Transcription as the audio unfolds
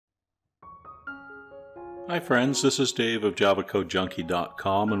Hi friends, this is Dave of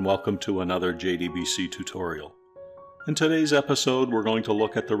JavaCodeJunkie.com and welcome to another JDBC tutorial. In today's episode we're going to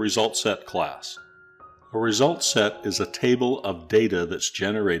look at the ResultSet class. A result set is a table of data that's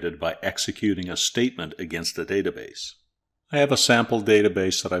generated by executing a statement against a database. I have a sample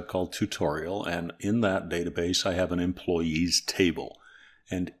database that I've called tutorial, and in that database I have an employees table.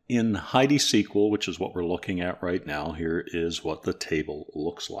 And in Heidi SQL, which is what we're looking at right now, here is what the table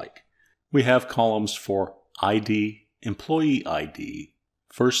looks like. We have columns for ID, employee ID,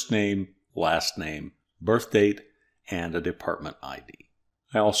 first name, last name, birth date, and a department ID.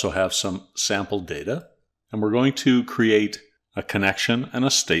 I also have some sample data, and we're going to create a connection and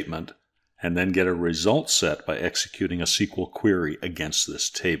a statement, and then get a result set by executing a SQL query against this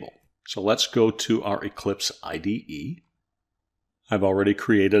table. So let's go to our Eclipse IDE. I've already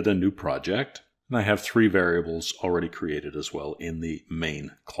created a new project, and I have 3 variables already created as well in the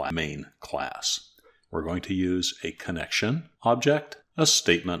main class. We're going to use a connection object, a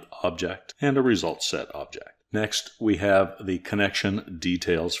statement object, and a result set object. Next, we have the connection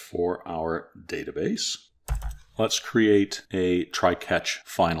details for our database. Let's create a try-catch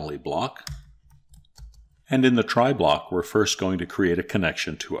finally block. And in the try block, we're first going to create a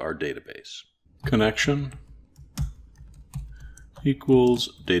connection to our database. Connection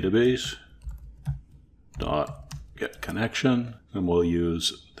equals database dot get connection, and we'll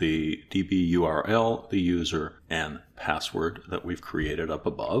use the DB URL, the user, and password that we've created up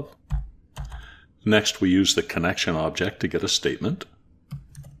above. Next, we use the connection object to get a statement.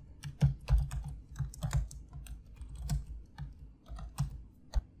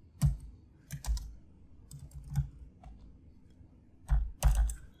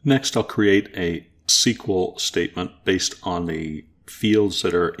 Next, I'll create a SQL statement based on the fields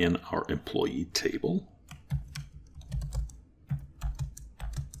that are in our employee table.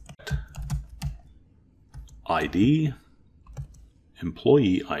 ID,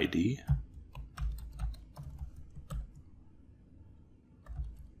 employee ID,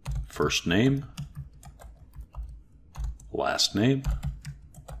 first name, last name,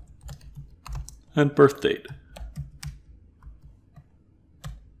 and birth date.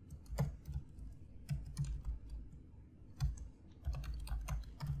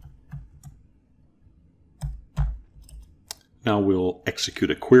 Now we'll execute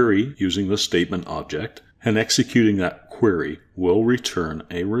a query using the statement object, and executing that query will return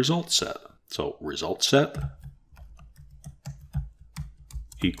a result set. So result set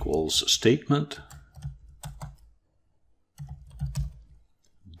equals statement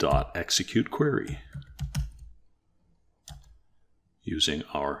dot execute query using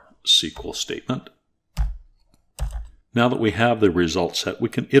our SQL statement. Now that we have the result set, we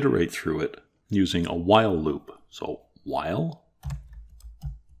can iterate through it using a while loop. So while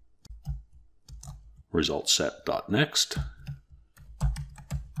ResultSet.next.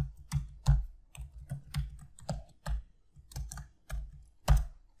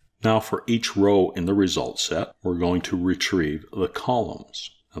 Now for each row in the result set, we're going to retrieve the columns.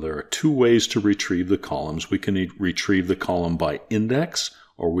 Now there are 2 ways to retrieve the columns. We can retrieve the column by index,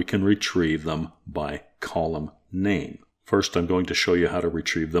 or we can retrieve them by column name. First, I'm going to show you how to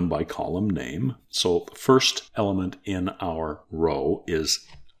retrieve them by column name. So the first element in our row is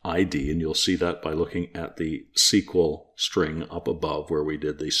ID, and you'll see that by looking at the SQL string up above where we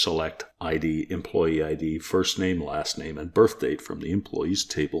did the select ID, employee ID, first name, last name, and birth date from the employees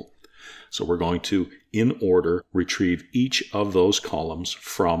table. So we're going to, in order, retrieve each of those columns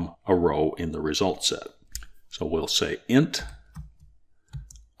from a row in the result set. So we'll say int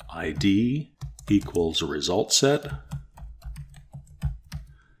ID equals result set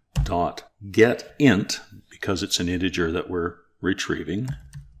dot get int, because it's an integer that we're retrieving.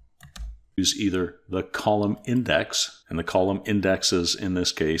 Use either the column index, and the column indexes in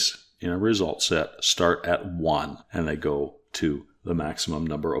this case in a result set start at 1 and they go to the maximum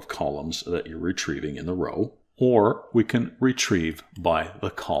number of columns that you're retrieving in the row, or we can retrieve by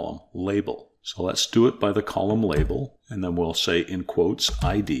the column label. So let's do it by the column label, and then we'll say in quotes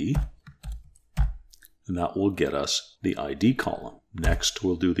ID, and that will get us the ID column. Next,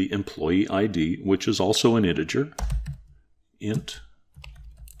 we'll do the employee ID, which is also an integer, int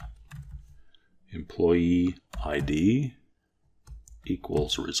employee ID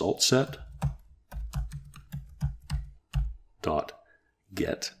equals result set dot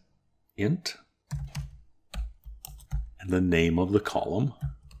get int, and the name of the column,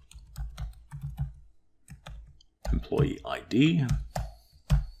 employee ID.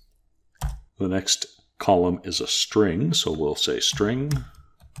 The next column is a string, so we'll say string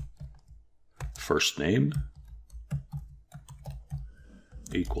first name,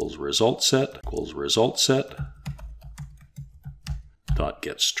 equals ResultSet equals ResultSet dot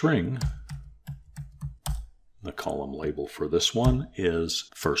get string. The column label for this one is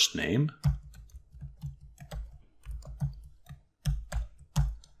first name.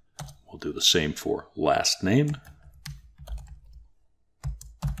 We'll do the same for last name.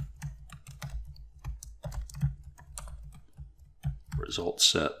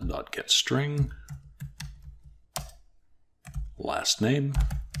 ResultSet.getString, last name,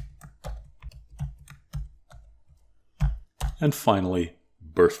 and finally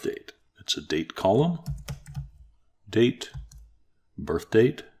birth date. It's a date column. Date, birth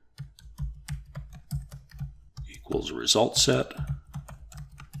date equals ResultSet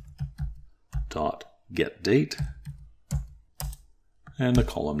dot get date, and the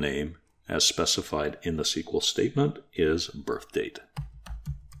column name as specified in the SQL statement is birth date.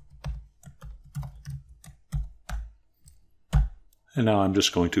 And now I'm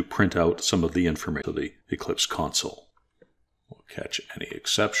just going to print out some of the information to the Eclipse console. We'll catch any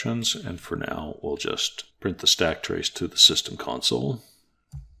exceptions, and for now we'll just print the stack trace to the system console.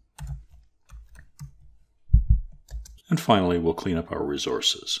 And finally we'll clean up our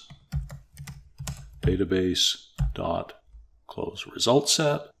resources. Database dot close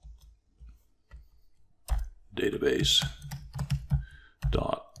ResultSet, database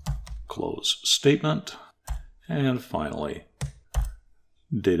dot close statement, and finally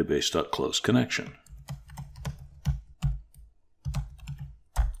database.close connection.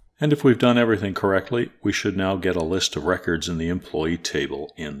 And if we've done everything correctly, we should now get a list of records in the employee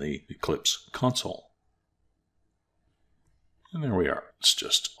table in the Eclipse console. And there we are. It's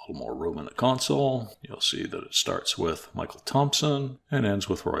just a little more room in the console. You'll see that it starts with Michael Thompson and ends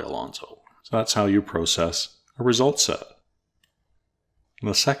with Roy Alonso. So that's how you process a result set. And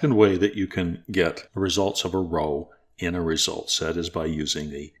the second way that you can get the results of a row in a result set is by using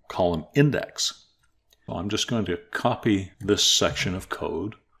the column index. So I'm just going to copy this section of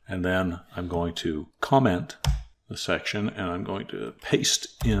code, and then I'm going to comment the section, and I'm going to paste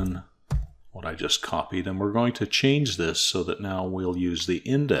in what I just copied, and we're going to change this so that now we'll use the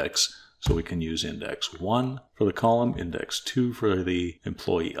index. So we can use index 1 for the column, index 2 for the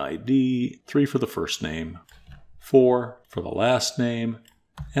employee ID, 3 for the first name, 4 for the last name,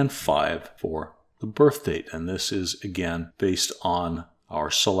 and 5 for the birth date. And this is again based on our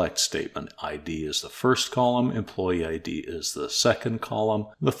select statement. ID is the first column, employee ID is the second column,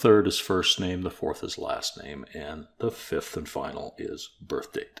 the third is first name, the fourth is last name, and the fifth and final is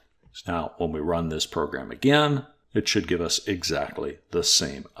birth date. So now when we run this program again, it should give us exactly the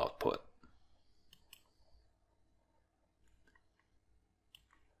same output.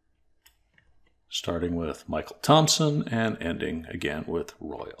 Starting with Michael Thompson and ending again with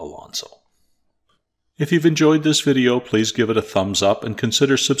Roy Alonso. If you've enjoyed this video, please give it a thumbs up and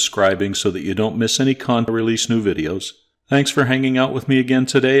consider subscribing so that you don't miss any content or release new videos. Thanks for hanging out with me again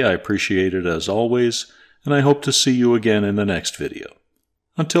today. I appreciate it as always, and I hope to see you again in the next video.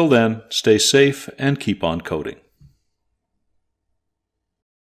 Until then, stay safe and keep on coding.